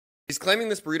He's claiming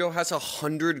this burrito has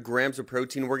 100 grams of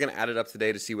protein. We're going to add it up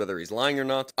today to see whether he's lying or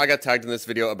not. I got tagged in this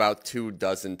video about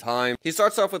 24 times. He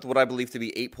starts off with what I believe to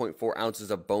be 8.4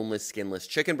 ounces of boneless, skinless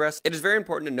chicken breast. It is very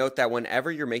important to note that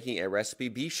whenever you're making a recipe,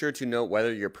 be sure to note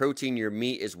whether your protein, your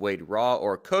meat is weighed raw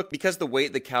or cooked, because the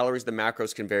weight, the calories, the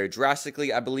macros can vary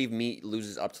drastically. I believe meat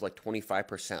loses up to like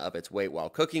 25% of its weight while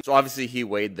cooking. So obviously he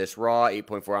weighed this raw,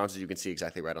 8.4 ounces. You can see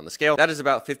exactly right on the scale. That is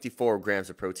about 54 grams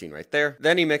of protein right there.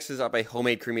 Then he mixes up a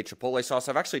homemade creamy chipotle sauce.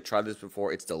 I've actually tried this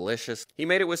before. It's delicious. He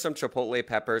made it with some chipotle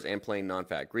peppers and plain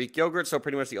non-fat Greek yogurt. So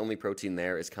pretty much the only protein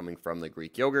there is coming from the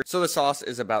Greek yogurt. So the sauce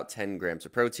is about 10 grams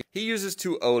of protein. He uses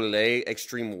 2 Olay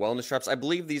Extreme Wellness Wraps. I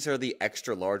believe these are the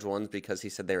extra large ones because he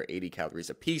said they're 80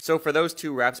 calories a piece. So for those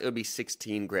 2 wraps, it would be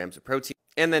 16 grams of protein.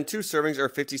 And then 2 servings are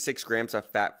 56 grams of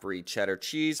fat-free cheddar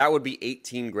cheese. That would be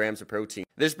 18 grams of protein.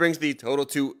 This brings the total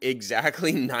to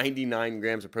exactly 99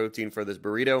 grams of protein for this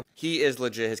burrito. He is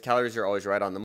legit. His calories are always right on the